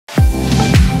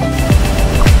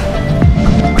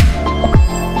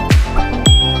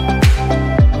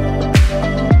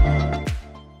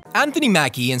Anthony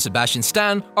Mackie and Sebastian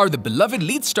Stan are the beloved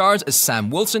lead stars as Sam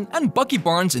Wilson and Bucky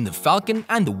Barnes in The Falcon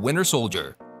and the Winter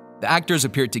Soldier. The actors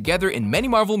appeared together in many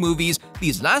Marvel movies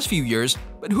these last few years,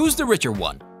 but who's the richer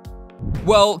one?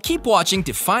 Well, keep watching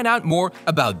to find out more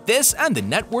about this and the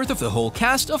net worth of the whole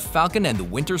cast of Falcon and the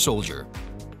Winter Soldier.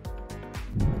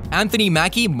 Anthony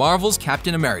Mackie Marvel's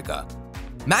Captain America.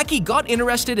 Mackie got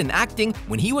interested in acting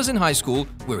when he was in high school,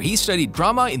 where he studied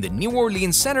drama in the New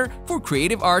Orleans Center for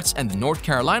Creative Arts and the North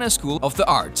Carolina School of the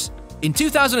Arts. In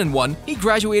 2001, he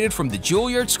graduated from the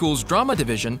Juilliard School's drama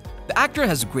division. The actor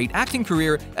has a great acting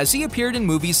career as he appeared in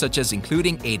movies such as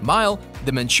including 8 Mile,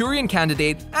 The Manchurian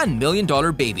Candidate, and $1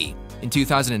 Million Baby. In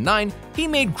 2009, he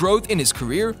made growth in his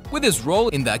career with his role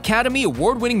in the Academy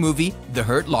Award-winning movie The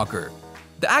Hurt Locker.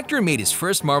 The actor made his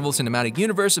first Marvel Cinematic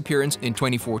Universe appearance in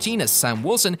 2014 as Sam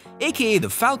Wilson, aka The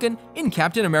Falcon, in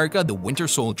Captain America the Winter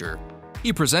Soldier.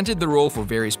 He presented the role for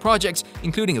various projects,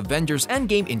 including Avengers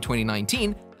Endgame in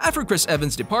 2019. After Chris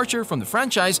Evans' departure from the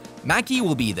franchise, Mackie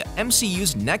will be the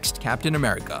MCU's next Captain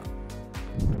America.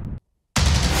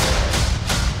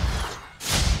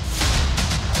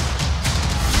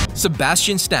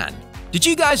 Sebastian Stan. Did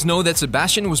you guys know that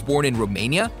Sebastian was born in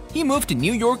Romania? He moved to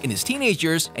New York in his teenage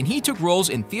years and he took roles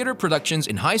in theater productions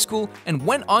in high school and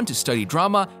went on to study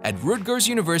drama at Rutgers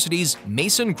University's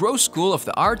Mason Gross School of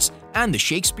the Arts and the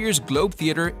Shakespeare's Globe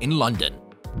Theatre in London.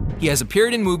 He has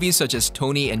appeared in movies such as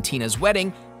Tony and Tina's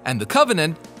Wedding and The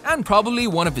Covenant, and probably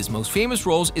one of his most famous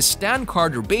roles is Stan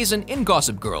Carter Bazin in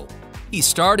Gossip Girl. He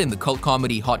starred in the cult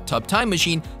comedy Hot Tub Time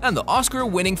Machine and the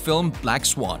Oscar-winning film Black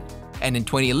Swan. And in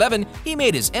 2011, he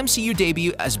made his MCU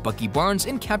debut as Bucky Barnes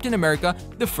in Captain America: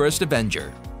 The First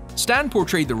Avenger. Stan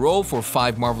portrayed the role for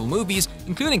 5 Marvel movies,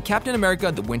 including Captain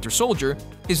America: The Winter Soldier,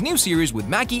 his new series with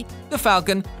Mackie, The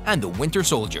Falcon, and The Winter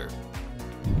Soldier.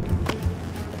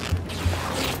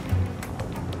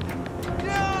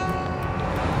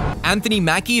 Anthony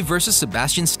Mackie vs.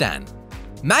 Sebastian Stan.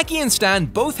 Mackie and Stan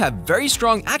both have very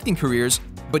strong acting careers,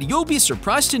 but you'll be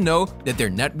surprised to know that their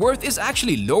net worth is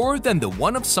actually lower than the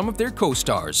one of some of their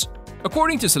co-stars.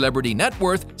 According to Celebrity Net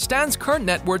Worth, Stan's current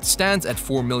net worth stands at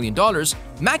 $4 million,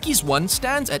 Mackie's one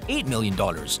stands at $8 million.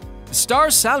 The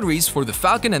stars' salaries for The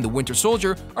Falcon and the Winter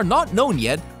Soldier are not known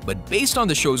yet, but based on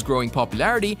the show's growing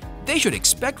popularity, they should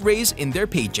expect raise in their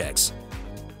paychecks.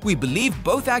 We believe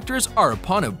both actors are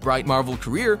upon a bright Marvel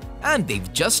career and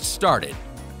they've just started.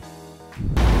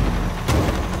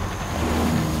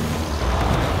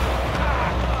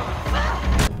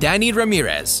 Danny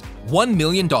Ramirez, $1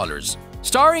 million.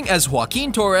 Starring as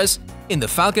Joaquin Torres in The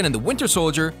Falcon and the Winter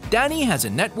Soldier, Danny has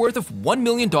a net worth of $1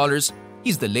 million.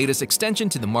 He's the latest extension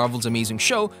to the Marvel's amazing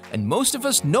show, and most of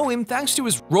us know him thanks to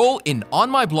his role in On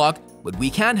My Block, but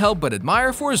we can't help but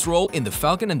admire for his role in The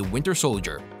Falcon and the Winter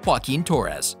Soldier, Joaquin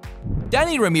Torres.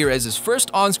 Danny Ramirez's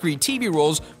first on-screen TV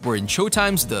roles were in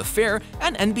Showtime's The Affair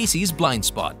and NBC's Blind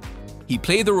Spot. He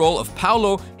played the role of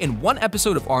Paolo in one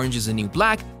episode of Orange is the New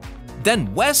Black,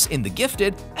 then Wes in The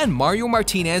Gifted, and Mario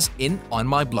Martinez in On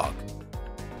My Block.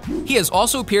 He has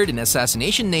also appeared in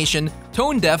Assassination Nation,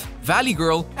 Tone Deaf, Valley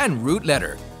Girl, and Root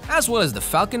Letter, as well as The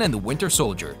Falcon and the Winter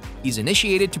Soldier. He's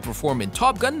initiated to perform in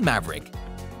Top Gun: Maverick.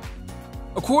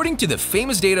 According to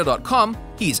thefamousdata.com,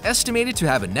 he is estimated to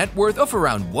have a net worth of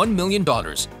around $1 million,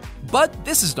 but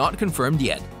this is not confirmed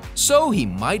yet, so he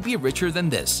might be richer than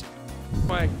this.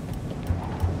 Mike.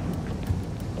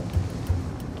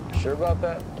 Sure about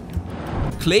that?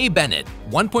 Clay Bennett,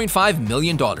 $1.5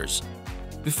 million.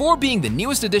 Before being the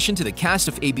newest addition to the cast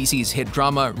of ABC's hit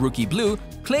drama Rookie Blue,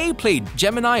 Clay played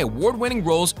Gemini award-winning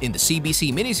roles in the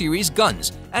CBC miniseries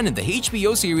Guns and in the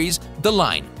HBO series The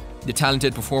Line. The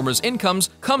talented performer's income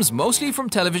comes mostly from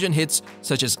television hits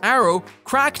such as Arrow,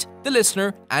 Cracked, The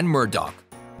Listener, and Murdoch.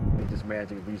 Just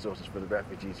managing resources for the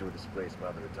refugees who were displaced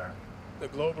by the return. The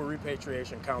Global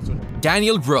Repatriation Council.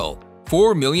 Daniel Brühl,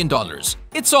 $4 million.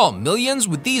 It's all millions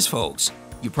with these folks.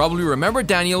 You probably remember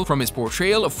Daniel from his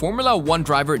portrayal of Formula One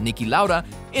driver Niki Lauda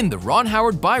in the Ron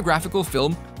Howard biographical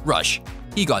film Rush.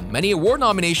 He got many award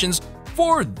nominations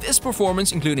for this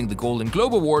performance, including the Golden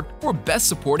Globe Award for Best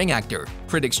Supporting Actor,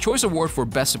 Critics' Choice Award for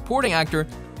Best Supporting Actor,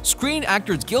 Screen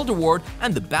Actors Guild Award,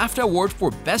 and the BAFTA Award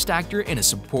for Best Actor in a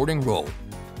Supporting Role.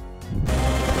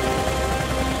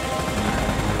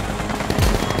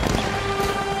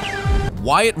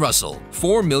 Wyatt Russell,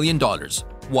 $4 million.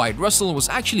 Wyatt Russell was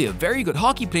actually a very good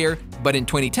hockey player, but in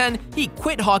 2010, he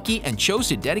quit hockey and chose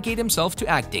to dedicate himself to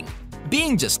acting.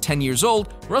 Being just 10 years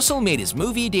old, Russell made his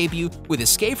movie debut with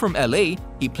Escape from LA.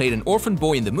 He played an orphan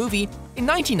boy in the movie. In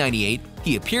 1998,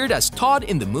 he appeared as Todd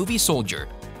in the movie Soldier,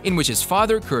 in which his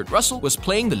father, Kurt Russell, was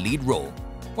playing the lead role.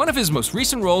 One of his most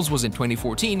recent roles was in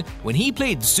 2014 when he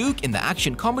played Zook in the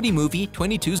action comedy movie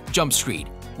 22 Jump Street,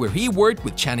 where he worked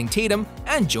with Channing Tatum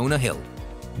and Jonah Hill.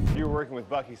 You were working with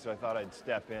Bucky, so I thought I'd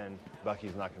step in.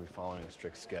 Bucky's not going to be following a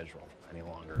strict schedule any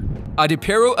longer.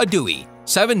 Adepero Oduye,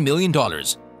 $7 million.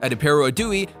 Adepero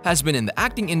Oduye has been in the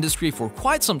acting industry for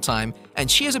quite some time,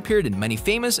 and she has appeared in many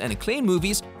famous and acclaimed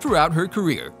movies throughout her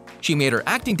career. She made her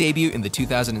acting debut in the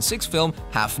 2006 film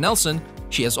Half Nelson.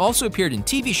 She has also appeared in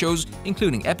TV shows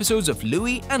including episodes of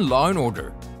Louie and Law &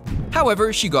 Order.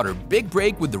 However, she got her big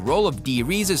break with the role of Dee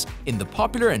Reeses in the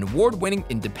popular and award-winning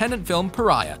independent film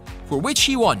Pariah, for which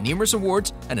she won numerous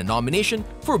awards and a nomination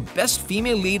for Best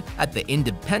Female Lead at the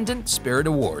Independent Spirit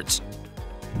Awards.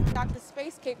 Got the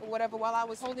space cake or whatever while I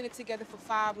was holding it together for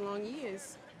 5 long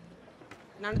years.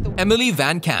 Emily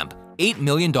VanCamp, $8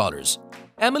 million.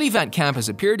 Emily VanCamp has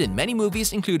appeared in many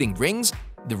movies including Rings,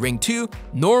 The Ring 2,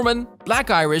 Norman, Black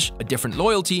Irish, A Different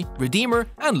Loyalty, Redeemer,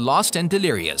 and Lost and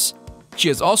Delirious. She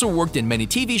has also worked in many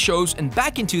TV shows, and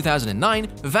back in 2009,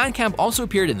 VanCamp also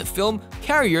appeared in the film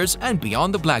Carriers and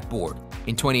Beyond the Blackboard.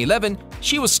 In 2011,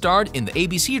 she was starred in the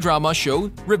ABC drama show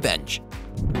Revenge.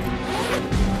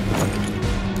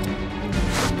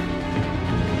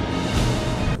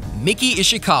 Miki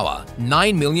Ishikawa,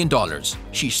 $9 million.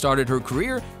 She started her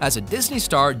career as a Disney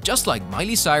star just like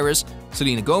Miley Cyrus,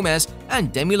 Selena Gomez,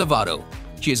 and Demi Lovato.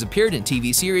 She has appeared in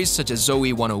TV series such as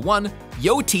Zoe 101,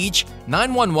 Yo Teach,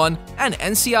 911, and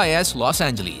NCIS Los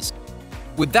Angeles.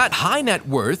 With that high net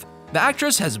worth, the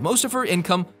actress has most of her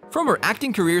income from her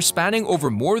acting career spanning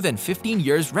over more than 15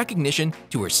 years recognition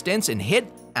to her stints in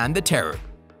Hit and The Terror.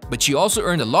 But she also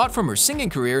earned a lot from her singing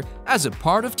career as a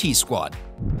part of T-Squad.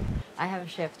 I have a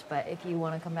shift, but if you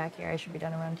want to come back here, I should be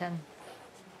done around 10.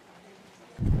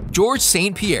 George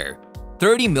St-Pierre,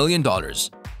 $30 million.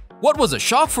 What was a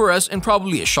shock for us and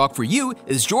probably a shock for you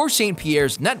is George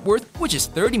St-Pierre's net worth, which is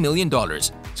 $30 million.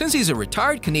 Since he's a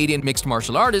retired Canadian mixed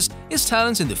martial artist, his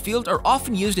talents in the field are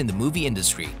often used in the movie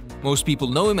industry. Most people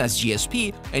know him as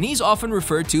GSP, and he's often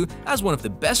referred to as one of the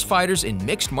best fighters in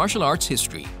mixed martial arts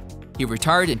history. He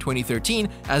retired in 2013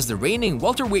 as the reigning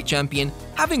welterweight champion,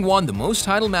 having won the most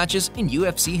title matches in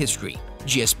UFC history.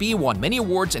 GSP won many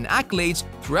awards and accolades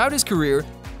throughout his career.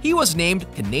 He was named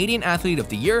Canadian Athlete of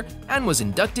the Year and was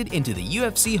inducted into the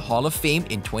UFC Hall of Fame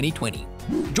in 2020.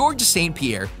 George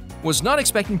St-Pierre was not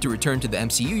expecting to return to the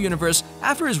MCU universe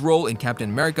after his role in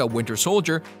Captain America: Winter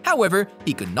Soldier. However,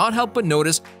 he could not help but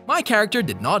notice, "My character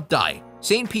did not die,"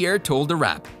 St-Pierre told The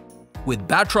Wrap. With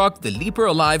Batroc the Leaper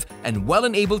alive and well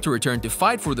and able to return to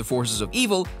fight for the forces of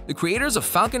evil, the creators of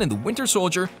Falcon and the Winter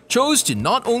Soldier chose to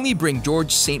not only bring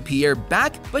George St-Pierre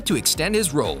back, but to extend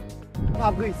his role.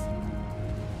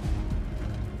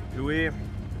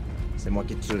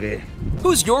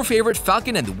 Who's your favorite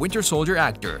Falcon and the Winter Soldier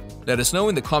actor? Let us know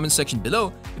in the comment section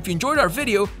below. If you enjoyed our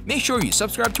video, make sure you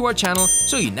subscribe to our channel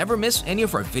so you never miss any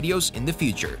of our videos in the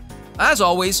future. As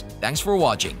always, thanks for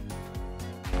watching.